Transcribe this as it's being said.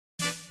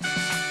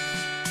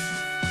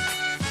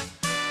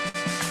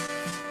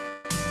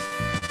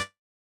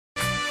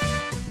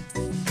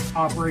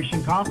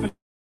Operation Confidence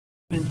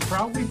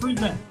proudly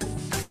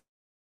presents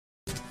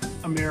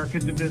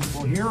America's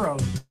Invisible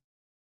Heroes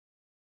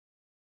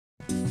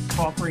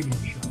talk radio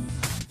show.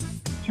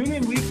 Tune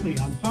in weekly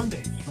on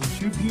Sundays from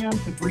 2 p.m.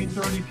 to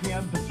 3:30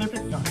 p.m.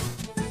 Pacific Time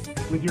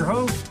with your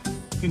host,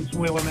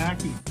 Consuela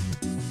Mackey,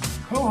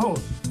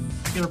 co-host,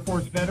 Air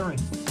Force veteran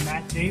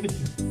Matt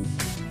Davidson,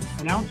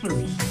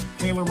 announcers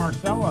Taylor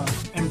Marcella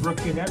and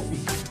Brooke Gadesi,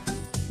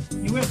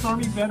 U.S.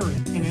 Army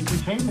veteran and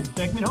entertainment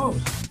segment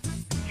host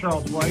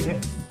Charles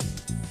Whitehead,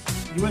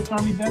 U.S.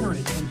 Army veteran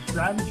and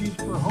strategies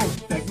for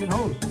host segment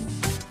host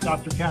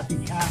Dr. Kathy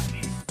Cash,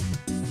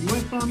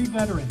 U.S. Army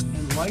veteran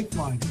and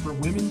Lifeline for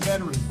Women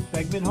Veterans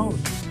segment host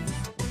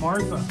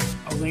Martha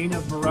Elena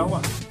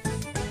Varela,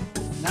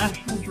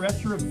 National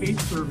Director of Faith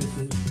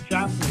Services,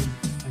 Chaplain,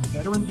 and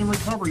Veterans in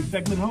Recovery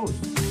segment host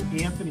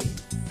Anthony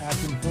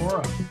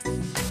Acampora,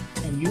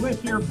 and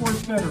U.S. Air Force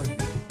veteran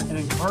and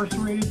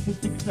Incarcerated to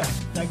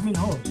Success segment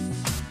host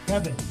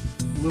Kevin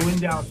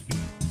Lewandowski.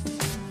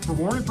 For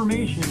more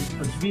information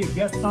or to be a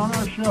guest on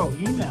our show,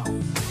 email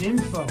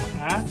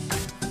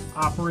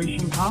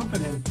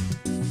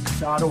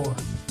info@operationconfidence.org.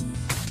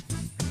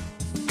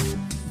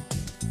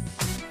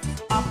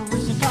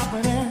 Operation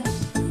Confidence,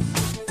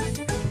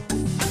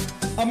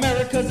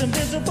 America's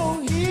invisible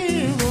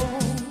hero,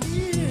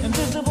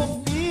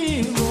 invisible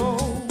hero.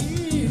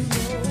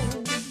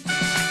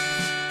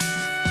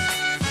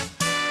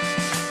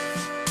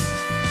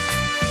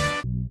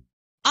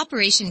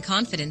 Operation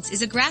Confidence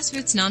is a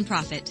grassroots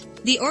nonprofit.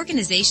 The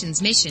organization's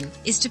mission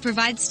is to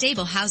provide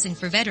stable housing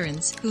for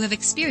veterans who have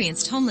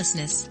experienced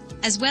homelessness,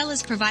 as well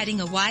as providing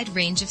a wide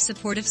range of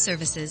supportive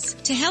services.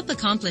 To help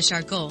accomplish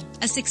our goal,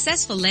 a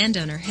successful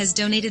landowner has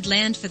donated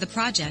land for the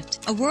project,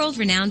 a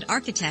world-renowned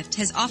architect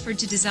has offered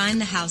to design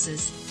the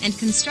houses, and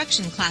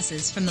construction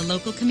classes from the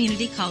local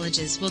community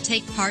colleges will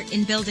take part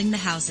in building the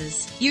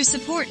houses. Your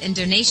support and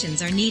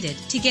donations are needed.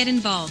 To get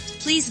involved,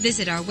 please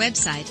visit our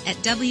website at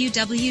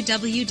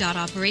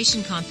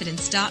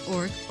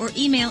www.operationconfidence.org or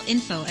email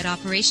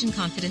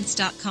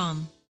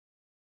info@operationconfidence.com.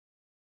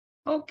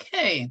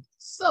 Okay,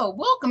 so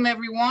welcome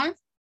everyone,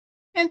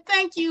 and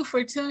thank you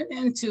for tuning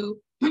into,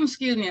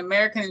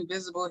 American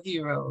Invisible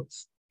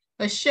Heroes,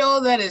 a show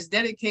that is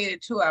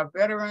dedicated to our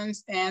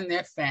veterans and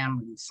their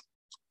families.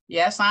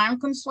 Yes, I'm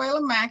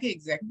Consuela Mackey,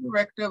 Executive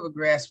Director of a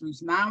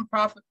grassroots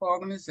nonprofit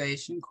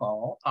organization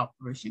called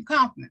Operation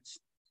Confidence.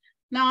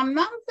 Now, I'm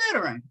not a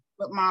veteran,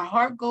 but my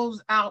heart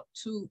goes out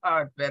to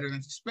our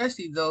veterans,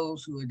 especially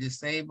those who are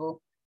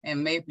disabled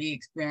and may be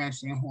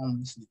experiencing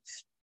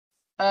homelessness.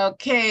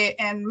 Okay,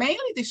 and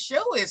mainly the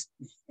show is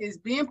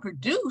being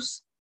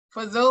produced.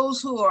 For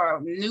those who are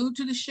new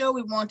to the show,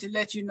 we want to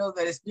let you know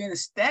that it's been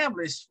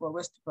established for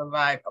us to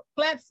provide a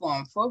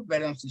platform for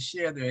veterans to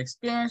share their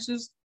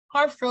experiences,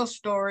 heartfelt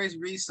stories,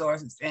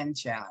 resources, and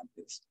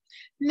challenges.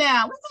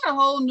 Now, we've got a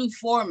whole new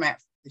format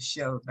for the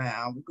show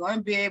now. We're going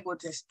to be able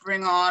to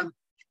bring on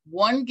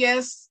one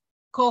guest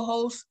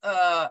co-host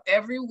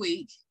every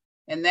week,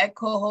 and that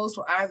co-host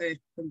will either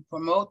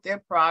promote their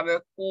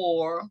product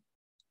or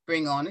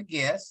bring on a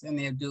guest, and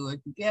they'll do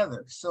it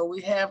together. So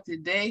we have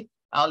today,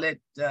 I'll let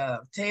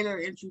Taylor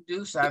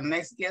introduce our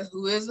next guest,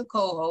 who is a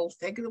co-host.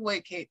 Take it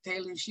away,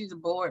 Taylor. She's a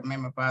board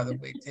member, by the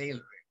way,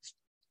 Taylor is.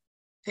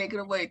 Take it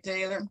away,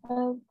 Taylor.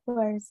 Of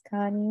course,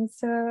 Connie.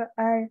 So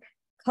our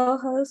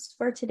co-host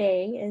for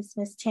today is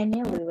Miss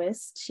Tenya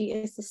Lewis. She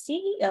is the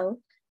CEO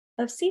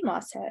of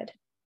CMOS Head.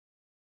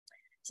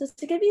 So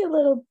to give you a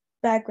little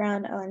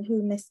background on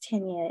who Miss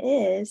Tenya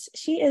is,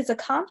 she is a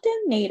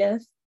Compton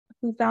native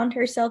who found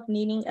herself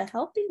needing a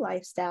healthy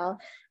lifestyle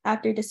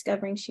after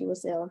discovering she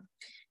was ill.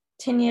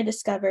 Tenya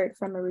discovered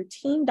from a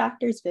routine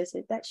doctor's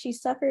visit that she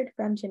suffered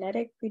from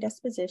genetic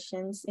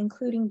predispositions,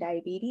 including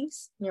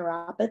diabetes,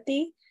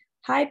 neuropathy,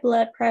 high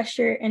blood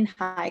pressure, and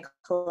high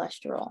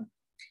cholesterol.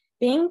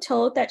 Being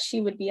told that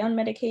she would be on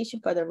medication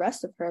for the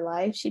rest of her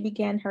life, she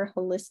began her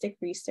holistic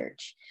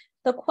research.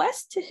 The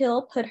quest to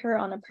heal put her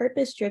on a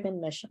purpose-driven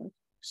mission.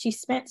 She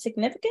spent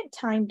significant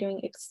time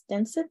doing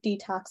extensive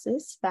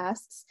detoxes,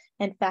 fasts,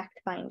 and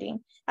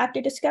fact-finding. After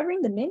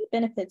discovering the many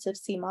benefits of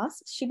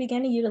CMOS, she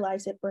began to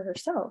utilize it for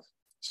herself.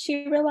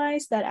 She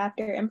realized that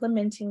after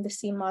implementing the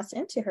CMOS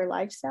into her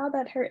lifestyle,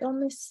 that her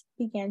illness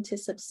began to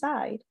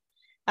subside.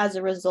 As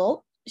a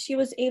result, she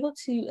was able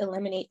to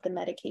eliminate the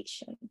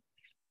medication.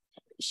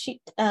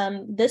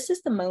 This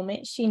is the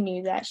moment she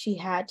knew that she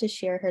had to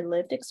share her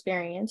lived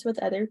experience with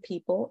other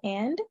people,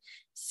 and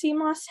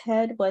CMOS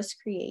Head was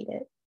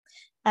created.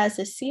 As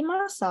a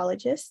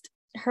CMOSologist,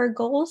 her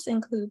goals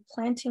include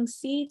planting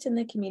seeds in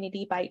the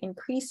community by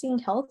increasing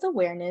health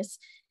awareness,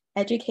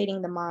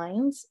 educating the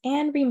minds,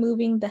 and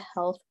removing the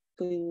health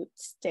food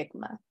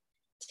stigma.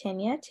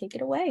 Tenya, take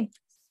it away.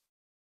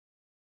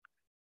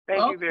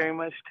 Thank you very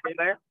much,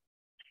 Taylor.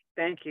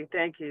 Thank you.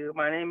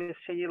 My name is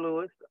Tenya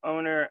Lewis,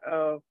 owner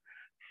of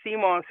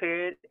CMOS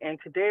Head, and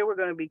today we're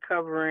going to be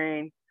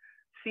covering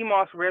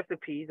CMOS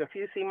recipes, a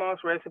few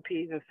CMOS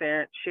recipes, and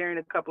sharing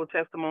a couple of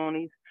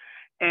testimonies.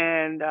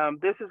 And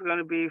this is going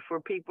to be for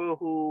people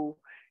who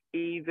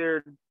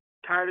either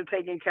tired of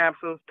taking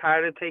capsules,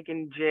 tired of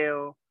taking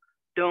gel,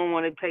 don't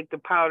want to take the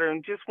powder,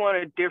 and just want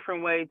a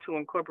different way to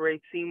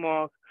incorporate sea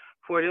moss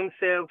for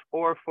themselves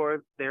or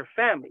for their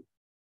family.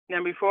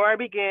 Now, before I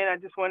begin, I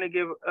just want to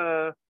give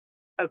a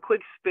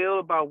quick spiel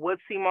about what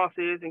sea moss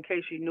is in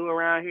case you're new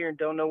around here and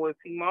don't know what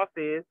sea moss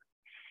is.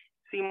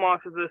 Sea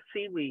moss is a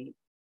seaweed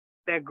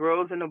that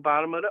grows in the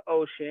bottom of the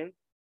ocean.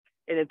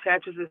 It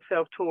attaches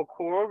itself to a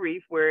coral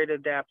reef where it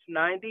adapts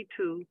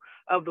 92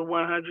 of the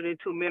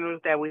 102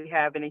 minerals that we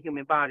have in the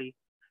human body.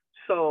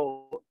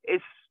 So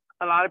it's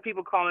a lot of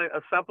people call it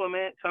a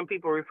supplement. Some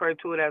people refer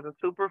to it as a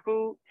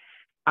superfood.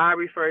 I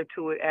refer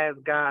to it as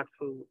God's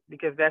food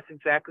because that's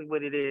exactly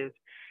what it is.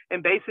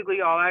 And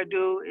basically, all I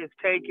do is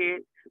take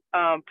it,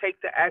 take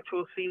the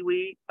actual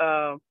seaweed.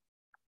 Well,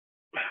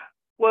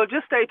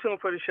 just stay tuned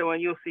for the show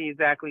and you'll see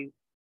exactly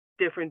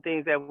different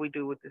things that we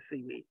do with the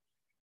seaweed.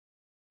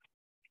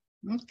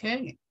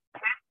 Okay.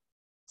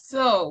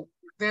 So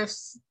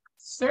there's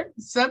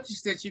certain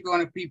subjects that you're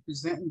going to be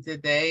presenting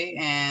today,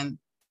 and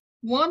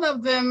one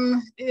of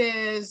them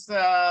is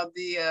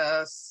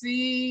the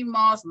sea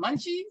moss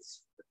munchies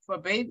for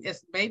baby.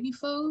 It's baby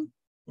food.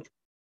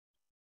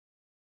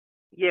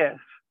 Yes.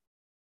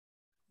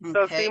 Okay.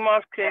 So sea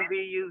moss can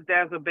be used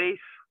as a base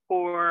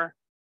for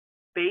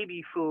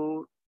baby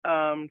food.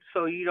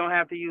 So you don't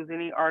have to use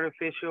any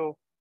artificial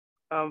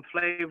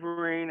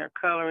flavoring or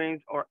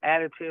colorings or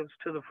additives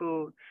to the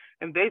food.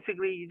 And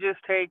basically, you just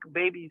take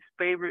baby's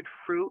favorite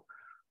fruit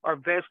or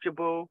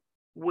vegetable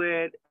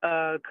with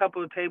a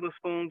couple of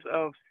tablespoons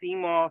of sea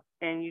moss,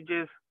 and you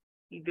just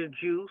either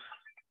juice.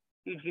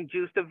 You can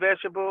juice the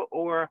vegetable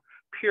or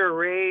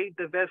puree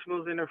the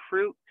vegetables and the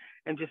fruit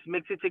and just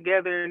mix it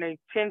together, and they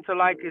tend to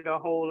like it a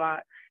whole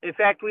lot. In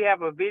fact, we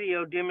have a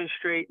video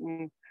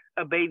demonstrating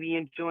a baby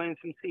enjoying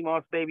some sea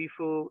moss baby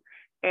food.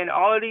 And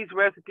all of these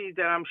recipes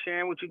that I'm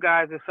sharing with you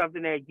guys is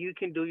something that you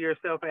can do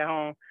yourself at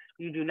home.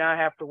 You do not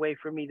have to wait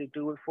for me to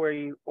do it for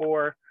you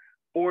or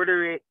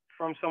order it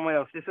from someone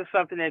else. This is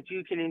something that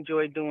you can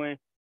enjoy doing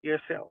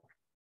yourself.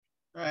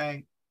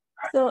 Right.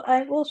 So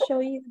I will show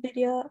you the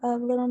video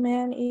of little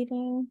man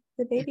eating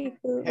the baby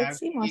food with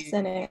sea moss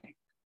in it.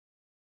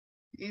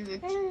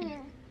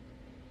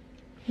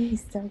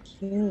 He's so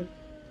cute.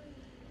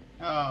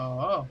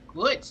 Oh,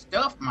 good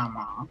stuff, my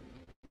mom.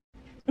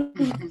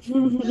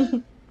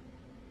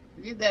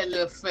 Look at that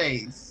little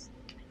face.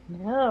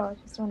 No, I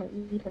just want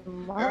to eat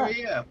him up.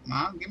 Hurry up,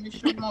 Mom. Give me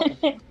some more.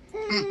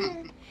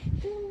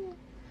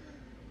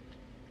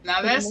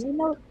 Now that's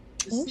the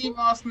sea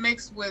moss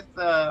mixed with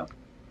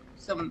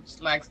some,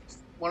 like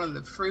one of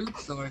the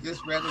fruits or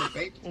just regular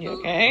baby food. You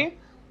okay?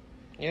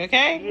 You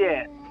okay?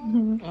 Yeah.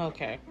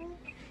 Okay.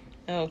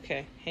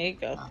 Okay. Here you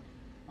go.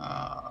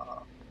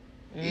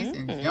 He's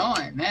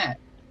enjoying that.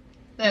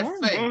 That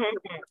face.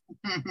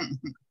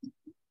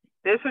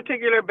 This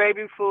particular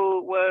baby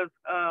food was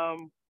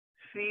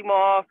sea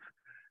moss,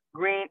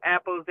 green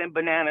apples, and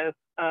bananas.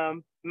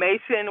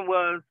 Mason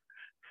was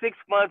 6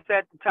 months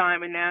at the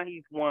time, and now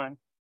he's 1.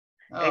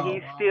 And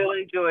he still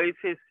enjoys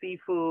his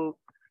seafood.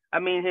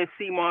 His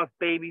sea moss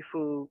baby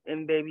food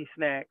and baby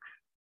snacks.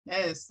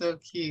 That is so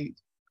cute.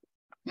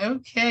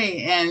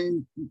 Okay,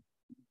 and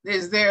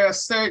is there a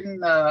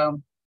certain,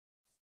 how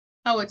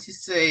would you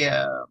say,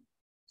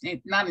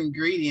 not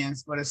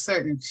ingredients, but a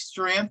certain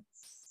strength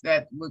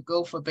that would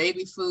go for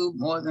baby food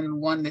more than the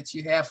one that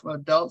you have for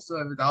adults,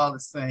 or is it all the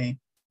same?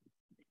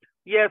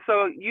 Yeah,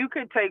 so you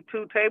could take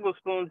 2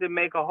 tablespoons and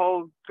make a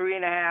whole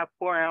 3.5,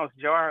 4-ounce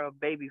jar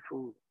of baby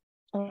food.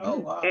 Oh,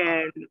 wow.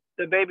 And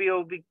the baby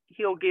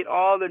he'll get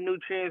all the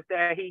nutrients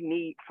that he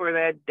needs for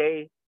that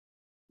day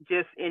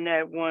just in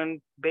that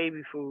one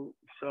baby food.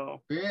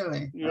 So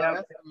really? Yeah. Oh,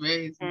 that's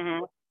amazing.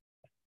 Mm-hmm.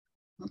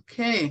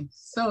 Okay,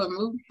 so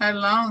moving right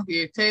along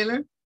here,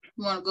 Taylor.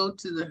 You want to go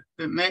to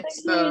the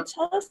next? Can you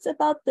tell us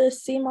about the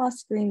sea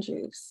moss green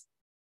juice?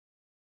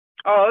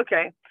 Oh,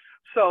 okay.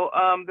 So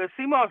the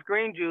sea moss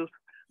green juice.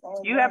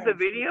 You have the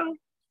video?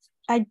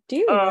 I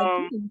do.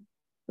 I do.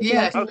 Would you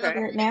like to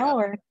okay. it now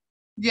or?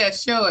 Yeah,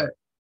 show it.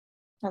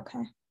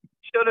 Okay.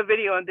 Show the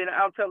video and then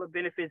I'll tell the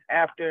benefits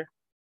after.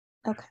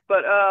 Okay.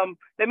 But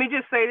let me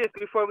just say this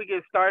before we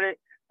get started.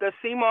 The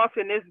sea moss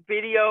in this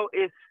video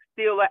is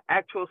still an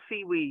actual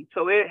seaweed.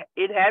 So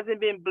it hasn't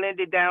been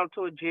blended down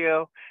to a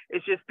gel.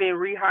 It's just been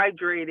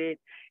rehydrated.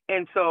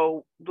 And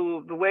so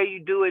the way you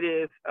do it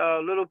is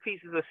little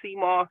pieces of sea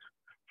moss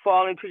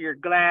fall into your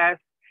glass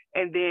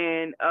and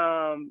then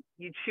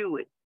you chew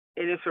it.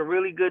 And it's a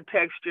really good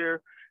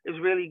texture. It's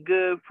really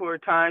good for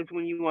times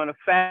when you want to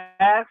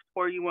fast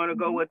or you want to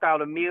go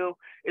without a meal.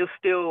 It'll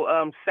still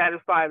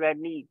satisfy that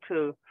need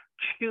to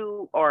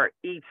chew or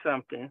eat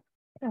something.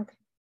 Okay.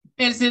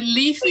 Is it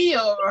leafy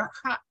or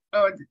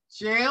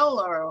gel,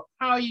 or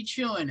how are you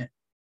chewing it?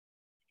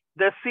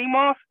 The sea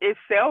moss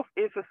itself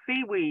is a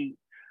seaweed.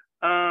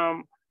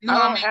 When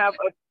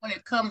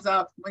it comes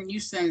out, when you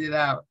send it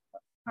out,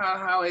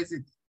 how is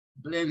it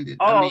blended?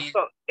 So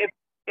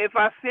if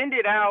I send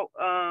it out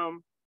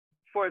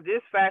for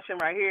this fashion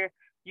right here,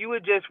 you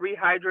would just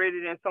rehydrate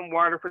it in some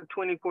water for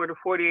 24 to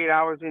 48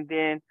 hours, and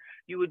then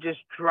you would just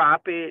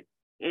drop it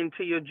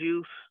into your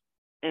juice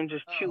and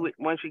just chew it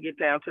once you get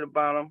down to the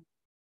bottom.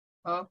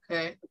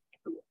 Okay.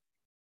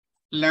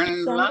 Learning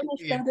a So I'm lot going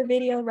to here. show the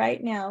video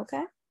right now,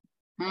 okay?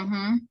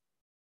 Mm-hmm.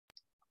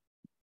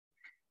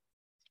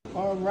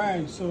 All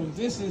right, so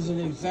this is an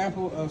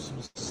example of some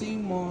sea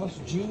moss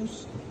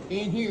juice.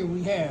 In here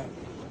we have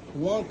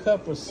 1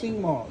 cup of sea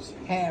moss,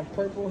 half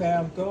purple,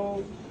 half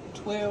gold,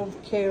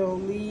 12 kale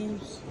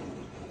leaves,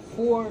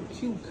 4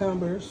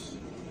 cucumbers,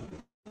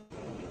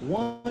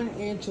 1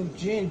 inch of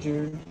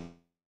ginger,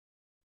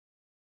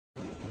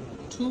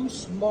 2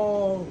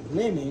 small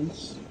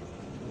lemons,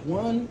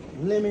 1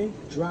 lemon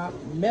drop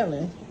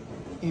melon,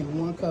 and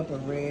 1 cup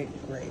of red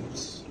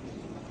grapes.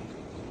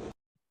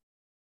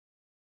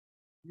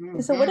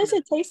 So what does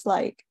it taste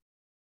like?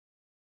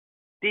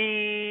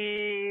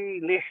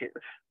 Delicious.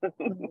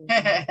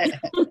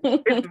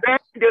 It's very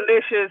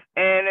delicious.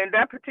 And in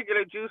that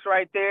particular juice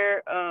right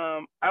there,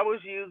 I was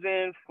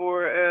using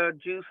for a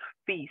juice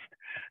feast.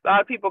 A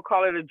lot of people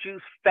call it a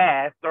juice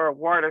fast or a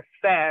water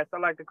fast. I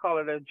like to call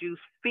it a juice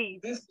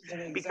feast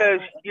because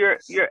you're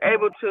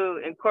able to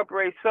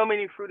incorporate so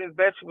many fruit and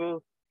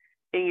vegetables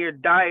in your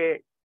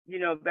diet, you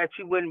know, that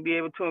you wouldn't be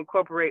able to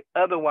incorporate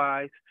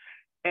otherwise.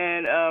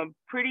 And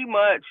pretty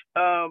much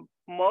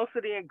most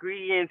of the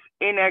ingredients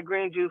in that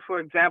green juice, for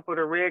example,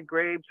 the red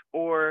grapes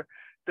or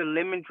the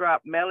lemon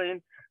drop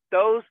melon,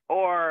 those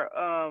are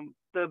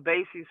the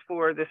basis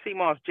for the sea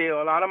moss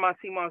gel. A lot of my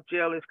sea moss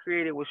gel is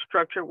created with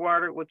structured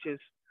water, which is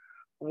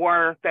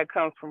water that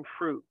comes from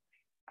fruit.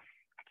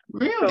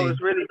 Really? So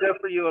it's really good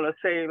for you on a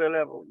cellular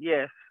level.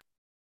 Yes.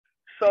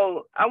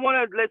 So I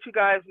want to let you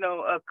guys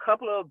know a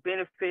couple of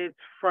benefits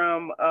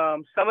from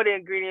some of the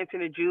ingredients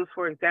in the juice.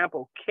 For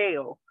example,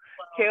 kale.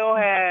 Kale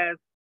has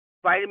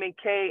vitamin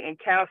K and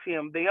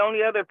calcium. The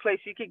only other place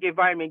you can get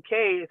vitamin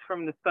K is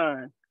from the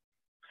sun.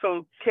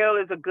 So kale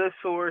is a good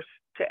source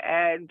to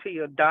add into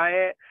your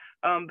diet.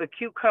 The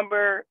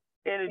cucumber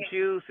in the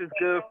juice is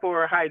good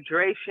for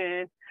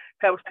hydration,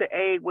 helps to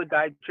aid with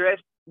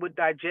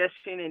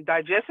digestion, and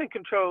digestion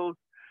controls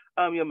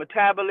your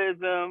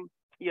metabolism,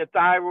 your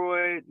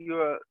thyroid,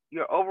 your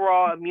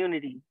overall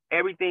immunity.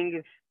 Everything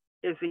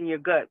is in your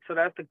gut. So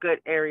that's the gut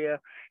area.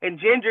 And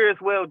ginger as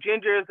well.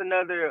 Ginger is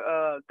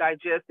another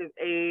digestive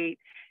aid,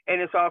 and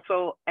it's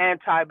also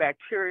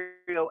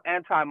antibacterial,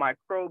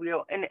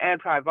 antimicrobial, and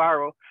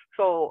antiviral.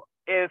 So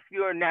if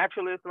you're a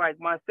naturalist like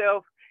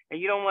myself and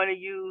you don't want to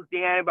use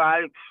the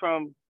antibiotics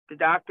from the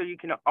doctor, you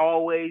can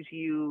always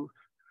use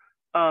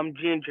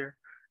ginger.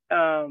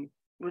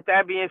 With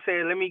that being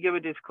said, let me give a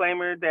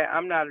disclaimer that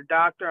I'm not a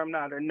doctor, I'm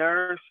not a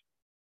nurse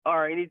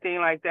or anything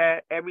like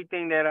that.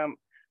 Everything that I'm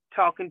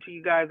talking to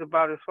you guys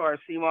about as far as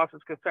sea moss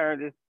is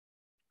concerned is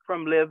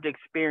from lived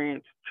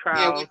experience,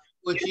 trials. Yeah,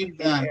 what you've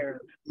done.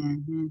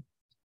 Mm-hmm.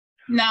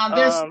 Now,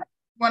 there's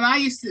when I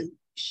used to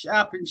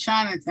shop in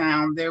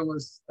Chinatown, there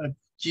was a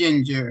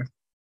ginger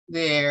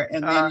there,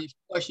 and then of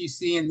course you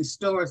see in the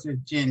stores there's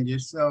ginger.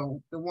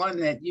 So the one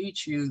that you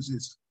choose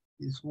is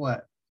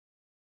what?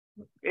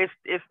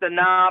 It's the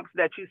knobs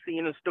that you see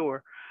in the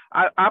store.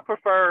 I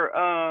prefer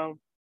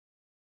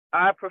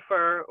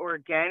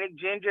organic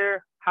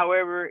ginger.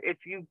 However, if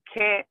you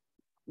can't,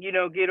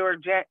 get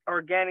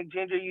organic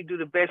ginger, you do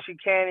the best you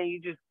can, and you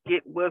just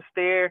get what's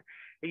there,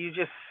 and you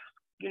just,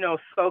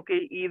 soak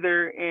it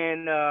either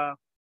in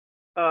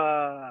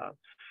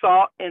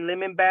salt and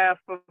lemon bath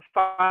for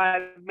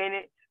 5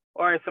 minutes,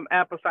 or in some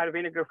apple cider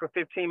vinegar for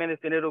 15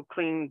 minutes, and it'll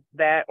clean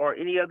that or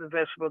any other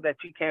vegetable that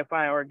you can't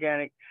find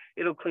organic.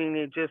 It'll clean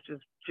it just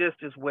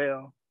as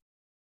well.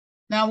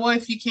 Now, what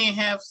if you can't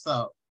have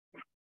salt?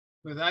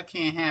 Because I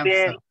can't have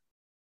salt.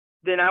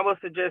 Then I would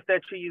suggest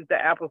that you use the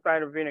apple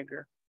cider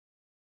vinegar.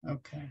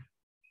 Okay.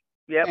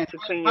 Yep, and to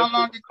clean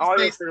all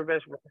your fruit and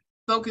vegetables.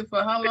 Soak it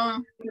for how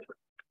long?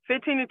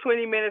 15 to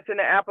 20 minutes in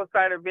the apple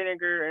cider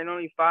vinegar, and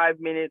only 5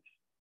 minutes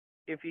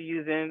if you're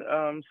using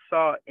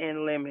salt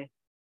and lemon.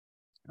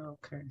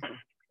 Okay.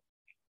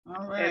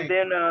 All right. And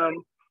then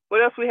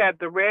what else we have?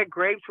 The red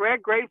grapes.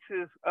 Red grapes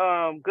is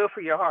good for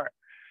your heart.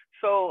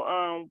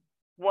 So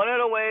one of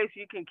the ways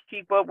you can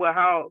keep up with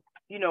how,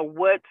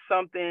 what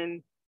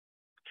something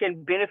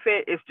can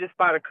benefit is just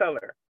by the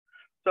color.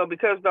 So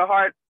because the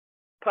heart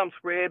pumps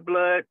red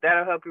blood,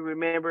 that'll help you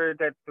remember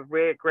that the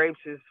red grapes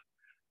is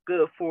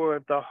good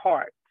for the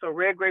heart. So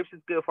red grapes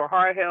is good for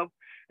heart health.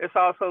 It's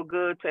also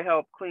good to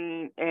help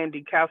clean and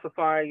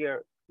decalcify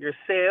your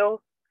cells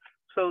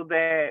so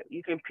that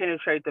you can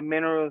penetrate the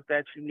minerals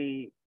that you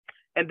need.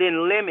 And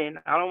then lemon.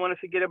 I don't want to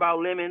forget about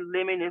lemon.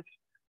 Lemon is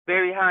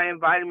very high in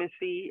vitamin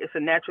C. It's a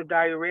natural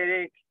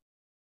diuretic,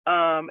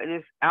 and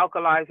it's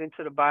alkalizing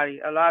to the body.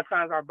 A lot of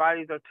times our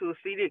bodies are too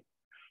acidic,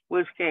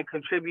 which can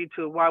contribute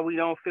to why we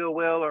don't feel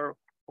well or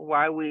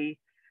why we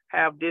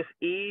have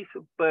dis-ease.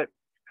 But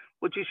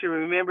what you should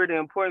remember, the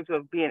importance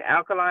of being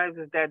alkalized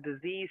is that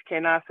disease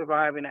cannot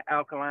survive in an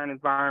alkaline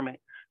environment.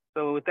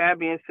 So with that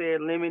being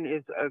said, lemon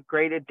is a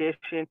great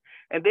addition.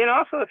 And then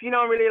also, if you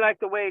don't really like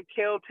the way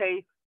kale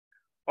tastes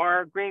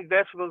or green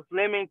vegetables,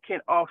 lemon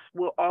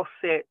will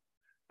offset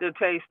the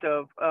taste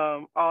of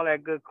all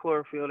that good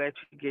chlorophyll that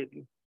you're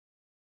getting.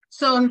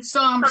 So I'm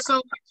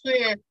so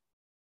clear.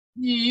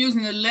 You're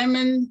using the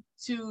lemon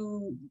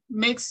to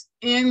mix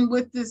in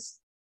with this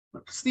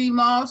sea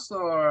moss,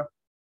 or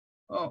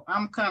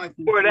I'm kind of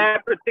confused. For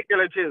that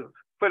particular juice.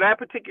 For that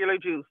particular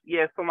juice,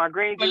 yes. For my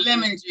green For juice.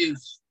 lemon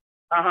juice.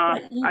 I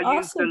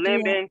use the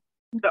lemon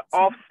to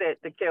offset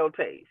the kale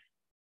taste.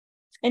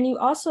 And you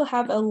also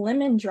have a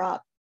lemon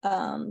drop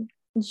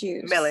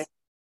juice. Melon.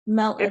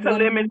 Melon. It's a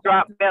lemon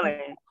drop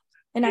melon.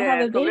 And I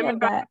have a video of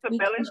that.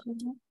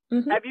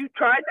 Have you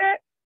tried that?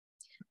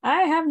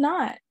 I have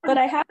not, but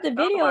I have the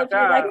video if you'd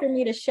like for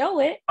me to show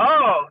it.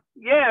 Oh,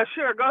 yeah,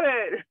 sure. Go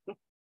ahead.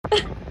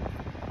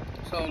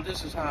 So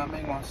this is how I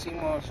make my sea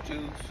moss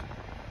juice.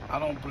 I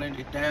don't blend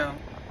it down.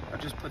 I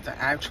just put the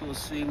actual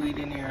seaweed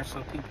in there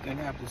so people can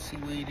have the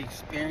seaweed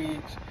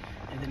experience,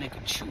 and then they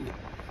can chew it.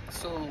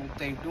 So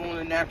they're doing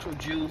a natural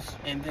juice,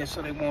 and then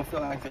so they won't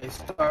feel like they're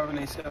starving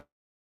themselves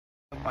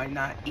by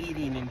not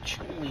eating and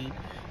chewing.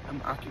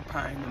 I'm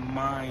occupying the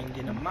mind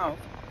and the mouth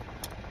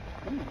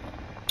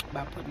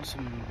by putting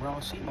some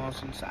raw sea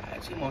moss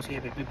inside. Sea moss here,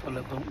 baby, pull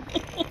up, boom.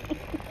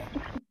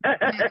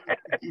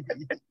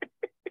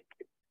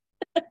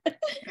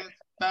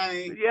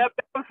 Yep,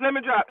 that was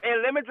lemon drop.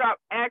 And lemon drop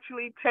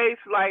actually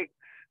tastes like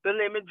the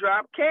lemon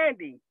drop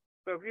candy.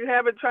 So if you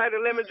haven't tried a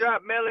lemon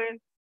drop melon,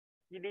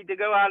 you need to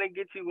go out and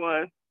get you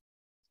one.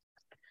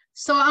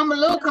 So I'm a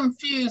little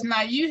confused.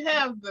 Now you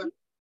have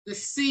the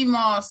sea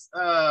moss,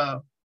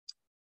 not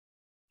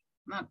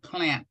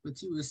plant,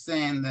 but you were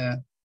saying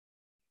the.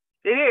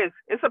 It is.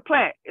 It's a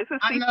plant. It's a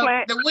sea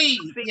plant. The weed.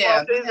 Sea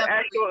Yeah. is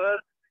actual,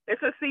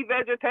 it's a sea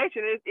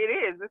vegetation. It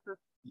is.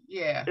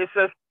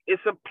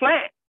 It's a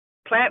plant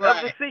right.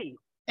 Of the sea.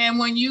 And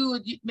when you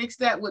mix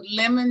that with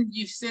lemon,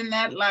 you send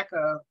that like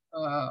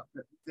the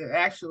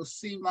actual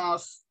sea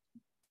moss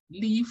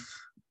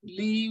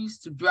leaves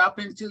to drop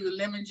into the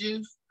lemon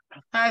juice.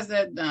 How's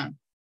that done?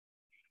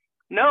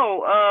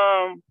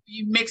 No,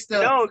 you mixed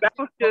up. No, that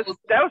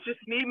was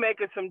just me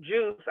making some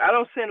juice. I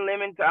don't send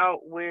lemons out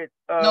with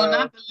no,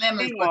 not the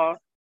lemons, but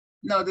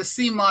no, the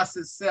sea moss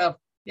itself.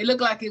 It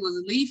looked like it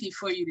was leafy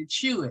for you to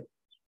chew it.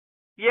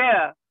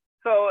 Yeah.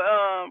 So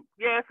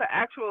it's an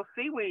actual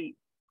seaweed.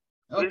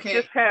 Okay.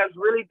 It just has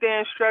really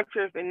thin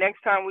structures, and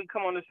next time we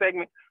come on the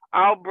segment,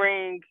 I'll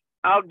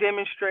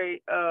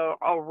demonstrate a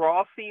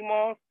raw sea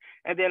moss,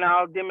 and then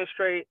I'll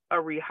demonstrate a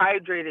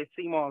rehydrated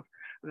sea moss.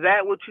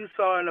 That what you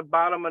saw in the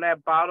bottom of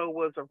that bottle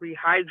was a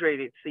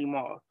rehydrated sea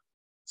moss.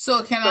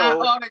 So can I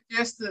order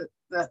just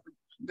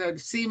the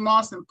sea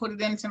moss and put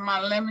it into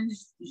my lemon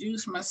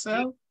juice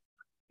myself?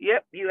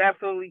 Yep, you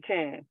absolutely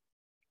can.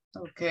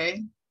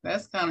 Okay,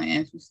 that's kind of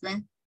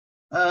interesting.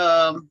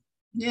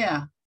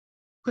 Yeah,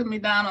 put me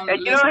down on the list.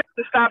 And you don't have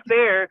to stop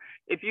there.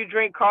 If you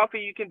drink coffee,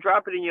 you can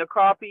drop it in your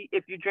coffee.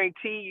 If you drink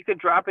tea, you can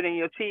drop it in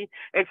your tea,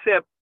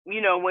 except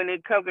when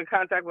it comes in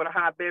contact with a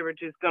hot beverage,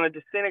 it's going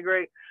to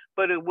disintegrate,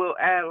 but it will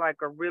add like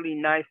a really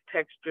nice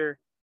texture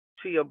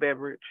to your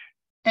beverage.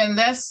 And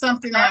that's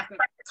something like a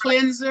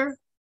cleanser,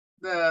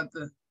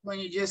 the when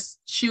you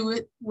just chew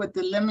it with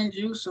the lemon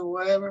juice or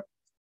whatever.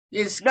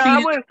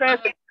 I wouldn't say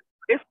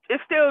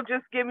it's still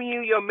just giving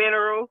you your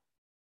minerals.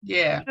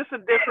 Yeah. Just a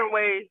different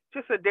way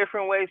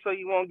so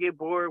you won't get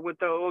bored with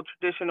the old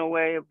traditional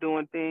way of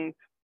doing things.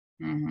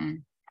 Mm-hmm.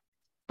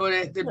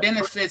 But the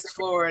benefits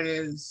for it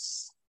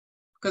is...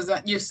 Because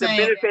you're saying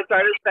the benefits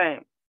are the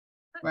same,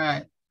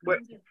 right?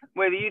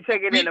 Whether you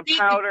take it in a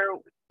powder.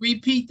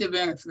 Repeat the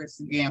benefits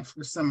again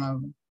for some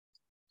of them.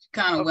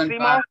 Kind of went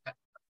by.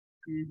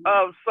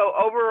 So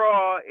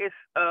overall, it's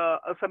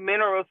a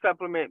mineral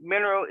supplement.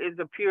 Mineral is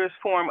the purest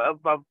form of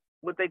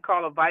what they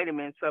call a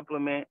vitamin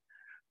supplement,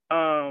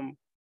 and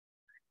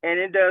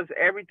it does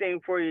everything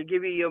for you.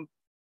 Give you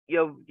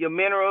your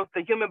minerals.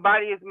 The human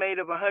body is made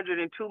of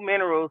 102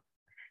 minerals,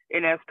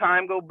 and as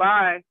time go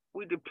by,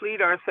 we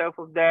deplete ourselves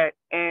of that.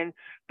 And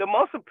the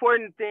most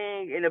important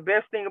thing and the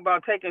best thing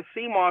about taking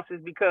sea moss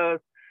is because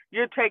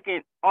you're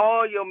taking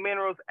all your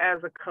minerals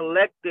as a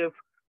collective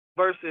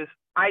versus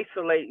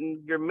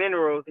isolating your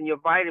minerals and your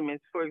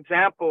vitamins. For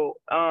example,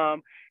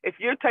 if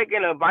you're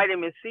taking a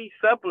vitamin C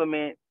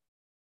supplement,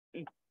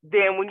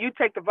 then when you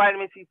take the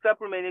vitamin C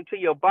supplement into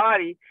your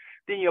body,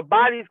 then your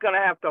body's going to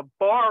have to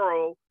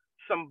borrow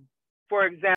some, for example,